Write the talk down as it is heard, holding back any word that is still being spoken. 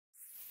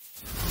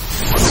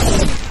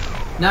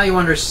Now you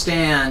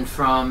understand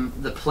from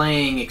the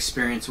playing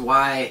experience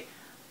why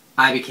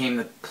I became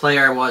the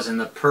player I was and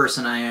the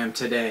person I am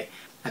today.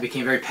 I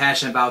became very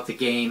passionate about the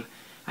game.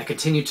 I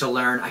continued to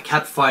learn. I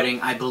kept fighting.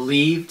 I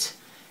believed,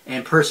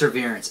 and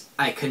perseverance.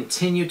 I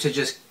continued to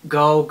just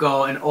go,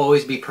 and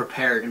always be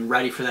prepared and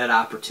ready for that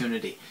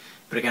opportunity.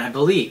 But again, I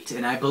believed,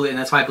 and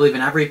that's why I believe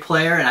in every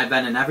player, and I've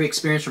been in every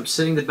experience from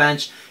sitting the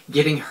bench,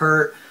 getting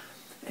hurt,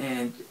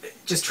 and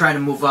just trying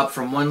to move up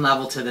from one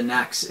level to the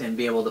next and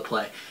be able to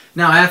play.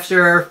 Now,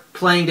 after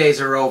playing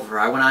days are over,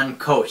 I went on and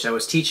coached. I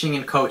was teaching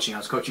and coaching. I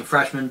was coaching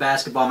freshman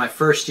basketball my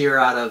first year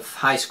out of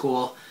high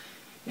school,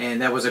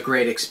 and that was a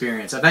great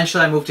experience.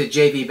 Eventually, I moved to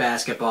JV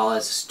basketball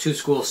as two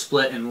schools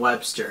split in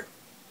Webster.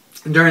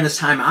 And during this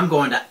time, I'm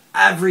going to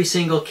every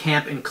single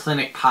camp and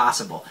clinic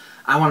possible.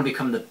 I want to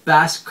become the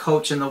best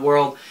coach in the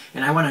world,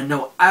 and I want to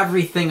know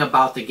everything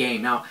about the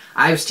game. Now,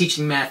 I was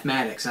teaching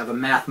mathematics. I have a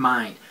math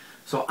mind.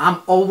 So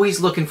I'm always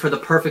looking for the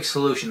perfect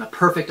solution, the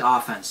perfect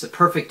offense, the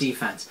perfect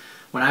defense.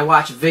 When I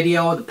watch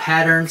video, the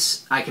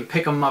patterns, I can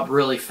pick them up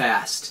really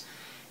fast.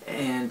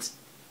 And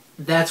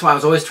that's why I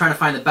was always trying to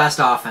find the best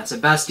offense, the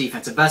best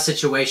defense, the best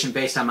situation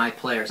based on my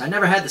players. I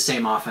never had the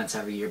same offense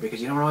every year because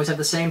you don't always have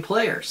the same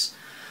players.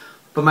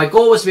 But my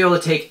goal was to be able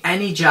to take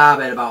any job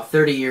at about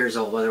 30 years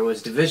old, whether it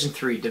was Division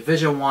III,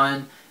 Division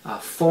I,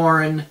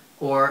 foreign,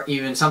 or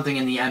even something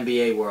in the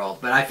NBA world.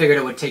 But I figured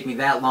it would take me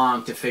that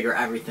long to figure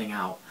everything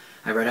out.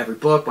 I read every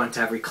book, went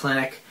to every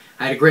clinic.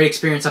 I had a great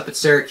experience up at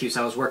Syracuse.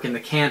 I was working the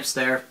camps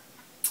there,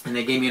 and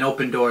they gave me an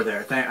open door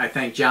there. I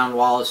thank John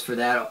Wallace for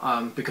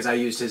that because I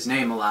used his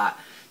name a lot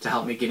to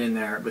help me get in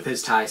there with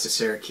his ties to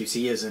Syracuse.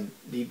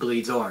 He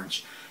bleeds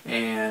orange.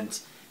 And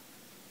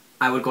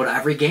I would go to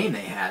every game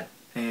they had,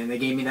 and they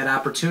gave me that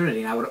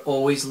opportunity, and I would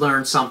always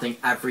learn something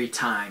every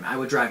time. I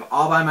would drive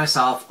all by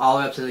myself all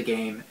the way up to the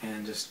game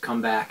and just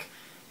come back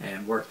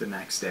and work the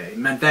next day. It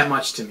meant that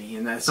much to me,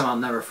 and that's something I'll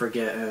never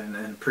forget and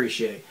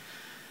appreciate.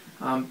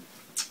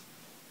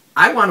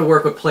 I want to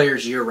work with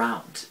players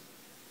year-round,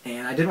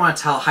 and I didn't want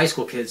to tell high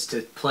school kids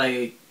to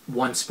play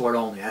one sport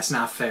only. That's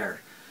not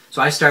fair.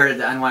 So I started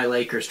the NY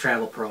Lakers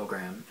travel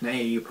program, an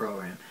AAU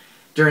program.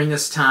 During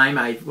this time,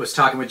 I was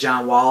talking with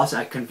John Wallace.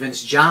 I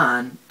convinced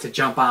John to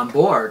jump on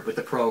board with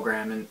the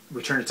program, and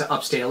we turned it to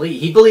Upstate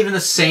Elite. He believed in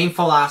the same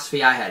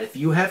philosophy I had. If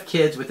you have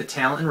kids with the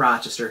talent in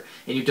Rochester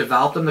and you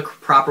develop them the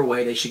proper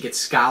way, they should get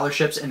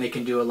scholarships, and they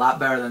can do a lot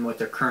better than what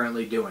they're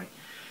currently doing.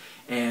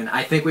 And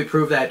I think we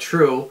proved that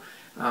true.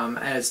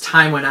 As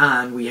time went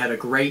on, we had a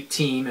great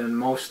team, and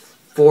most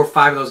 4 or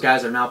 5 of those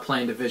guys are now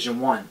playing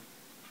Division I.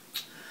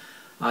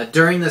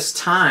 During this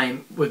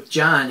time with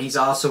John, he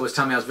also was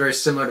telling me I was very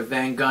similar to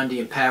Van Gundy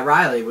and Pat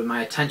Riley with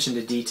my attention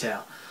to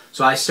detail.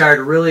 So I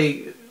started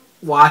really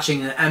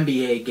watching an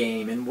NBA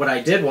game, and what I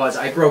did was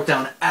I broke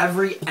down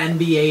every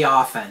NBA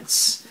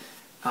offense,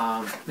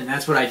 and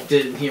that's what I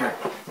did in here.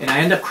 And I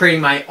ended up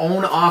creating my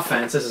own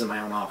offense. This isn't my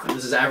own offense.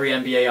 This is every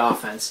NBA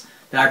offense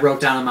that I broke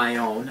down on my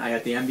own. I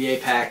got the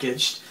NBA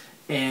packaged,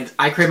 and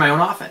I created my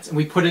own offense, and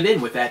we put it in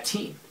with that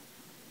team.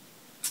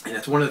 And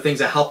that's one of the things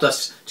that helped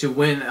us to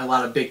win a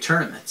lot of big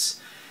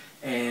tournaments.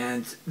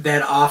 And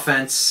that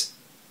offense,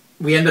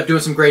 we ended up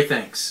doing some great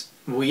things.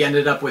 We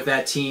ended up with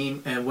that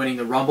team and winning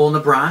the Rumble in the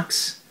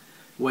Bronx,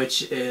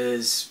 which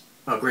is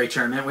a great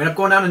tournament. We ended up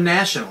going down to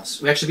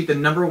nationals. We actually beat the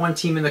 #1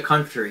 team in the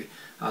country,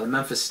 the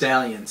Memphis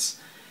Stallions.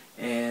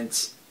 And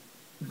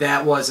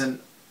that was an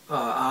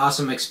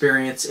awesome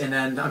experience. And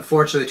then,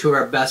 unfortunately, 2 of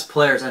our best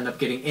players ended up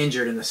getting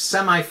injured in the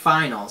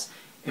semifinals.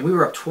 And we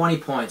were up 20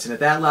 points. And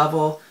at that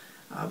level,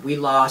 we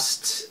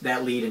lost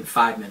that lead in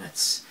 5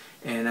 minutes.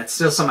 And that's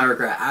still something I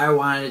regret. I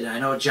wanted, and I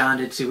know John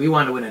did too, we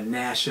wanted to win a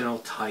national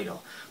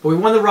title. But we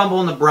won the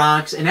Rumble in the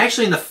Bronx. And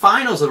actually in the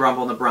finals of the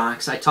Rumble in the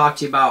Bronx, I talked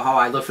to you about how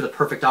I looked for the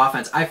perfect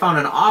offense. I found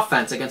an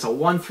offense against a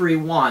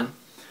 1-3-1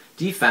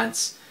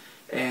 defense,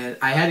 and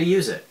I had to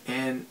use it.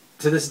 And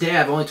to this day,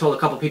 I've only told a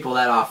couple people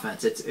that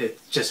offense. It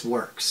just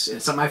works. And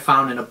it's something I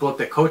found in a book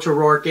that Coach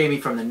O'Rourke gave me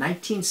from the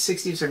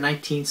 1960s or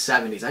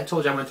 1970s. I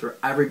told you I went through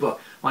every book.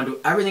 I want to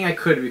do everything I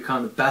could to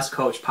become the best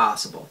coach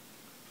possible.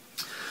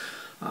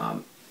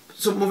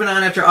 So moving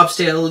on after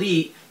Upstate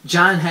Elite,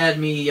 John had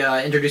me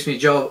introduce me to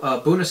Joe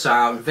Bunasar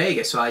out in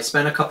Vegas. So I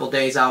spent a couple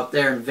days out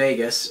there in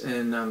Vegas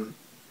and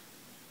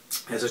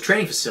as a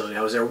training facility.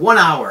 I was there 1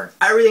 hour.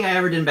 Everything I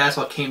ever did in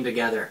basketball came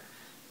together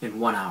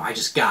in 1 hour. I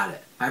just got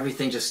it.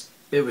 Everything just...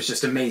 It was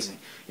just amazing.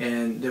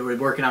 And they were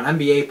working on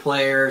NBA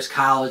players,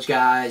 college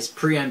guys,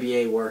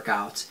 pre-NBA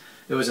workouts.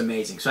 It was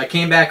amazing. So I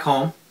came back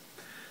home,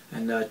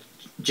 and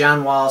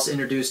John Wallace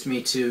introduced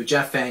me to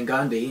Jeff Van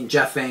Gundy. And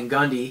Jeff Van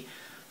Gundy,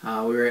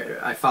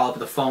 I followed up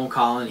with a phone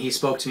call, and he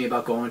spoke to me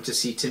about going to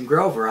see Tim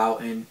Grover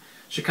out in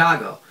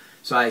Chicago.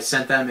 So I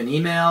sent them an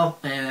email,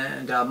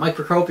 and Mike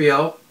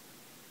Procopio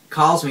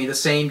calls me the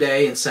same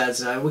day and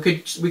says, we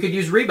could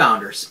use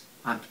rebounders.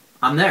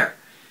 I'm there.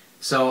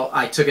 So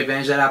I took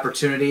advantage of that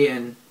opportunity,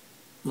 and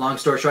long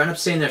story short, I ended up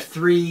staying there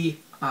 3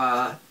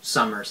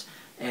 summers.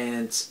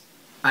 And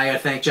I got to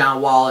thank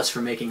John Wallace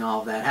for making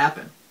all of that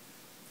happen.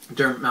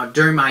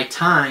 During my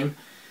time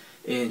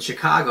in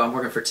Chicago, I'm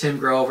working for Tim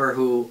Grover,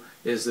 who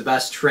is the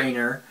best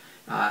trainer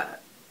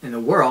in the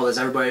world, as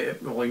everybody,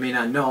 well, you may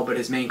not know, but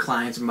his main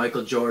clients are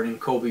Michael Jordan,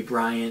 Kobe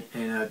Bryant,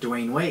 and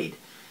Dwayne Wade.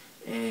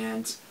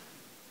 And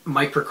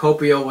Mike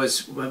Procopio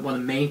was one of the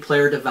main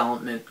player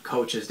development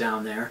coaches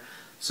down there.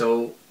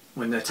 So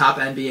when the top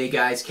NBA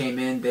guys came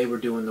in, they were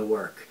doing the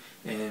work.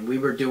 And we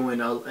were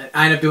doing, I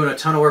ended up doing a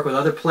ton of work with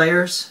other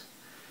players,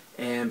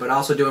 but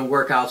also doing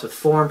workouts with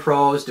foreign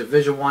pros,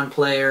 Division I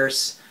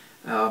players.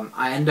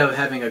 I ended up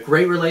having a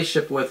great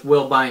relationship with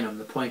Will Bynum,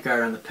 the point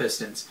guard on the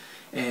Pistons.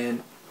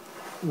 And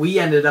I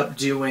ended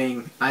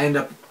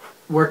up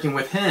working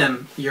with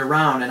him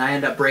year-round, and I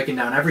ended up breaking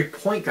down every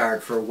point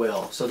guard for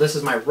Will. So this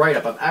is my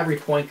write-up of every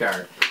point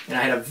guard. And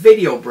I had a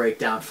video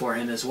breakdown for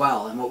him as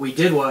well. And what we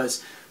did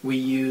was we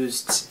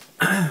used,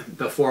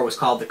 before it was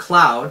called the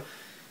cloud,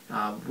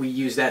 we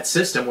used that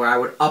system where I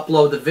would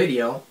upload the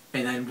video,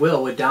 and then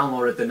Will would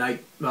download it the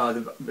night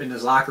in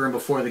his locker room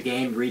before the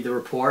game, read the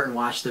report, and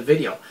watch the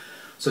video.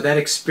 So that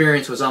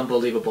experience was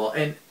unbelievable.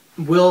 And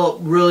Will,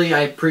 really,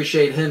 I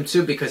appreciate him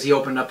too, because he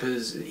opened up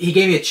he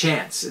gave me a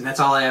chance, and that's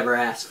all I ever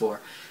asked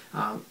for.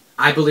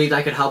 I believed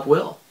I could help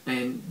Will.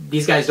 And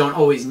these guys don't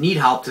always need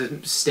help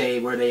to stay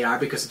where they are,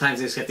 because sometimes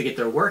they just have to get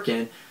their work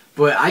in.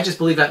 But I just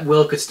believe that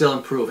Will could still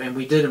improve, and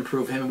we did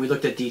improve him, and we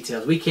looked at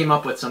details. We came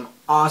up with some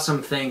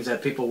awesome things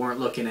that people weren't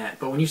looking at.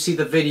 But when you see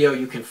the video,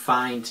 you can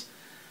find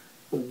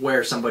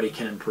where somebody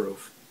can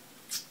improve.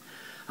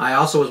 I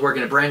also was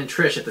working at Brandon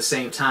Trish at the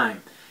same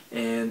time,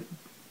 and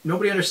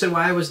nobody understood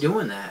why I was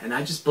doing that, and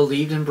I just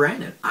believed in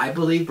Brandon. I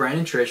believe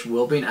Brandon Trish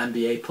will be an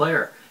NBA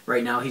player.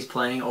 Right now he's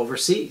playing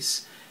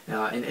overseas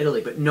in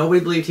Italy, but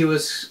nobody believed he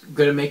was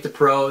going to make the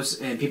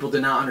pros, and people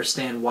did not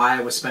understand why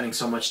I was spending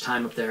so much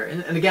time up there.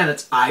 And again,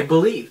 I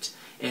believed,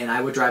 and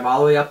I would drive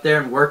all the way up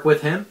there and work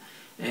with him,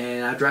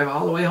 and I'd drive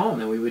all the way home,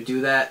 and we would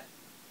do that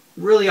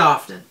really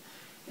often.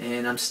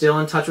 And I'm still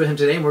in touch with him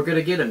today, and we're going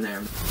to get him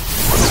there.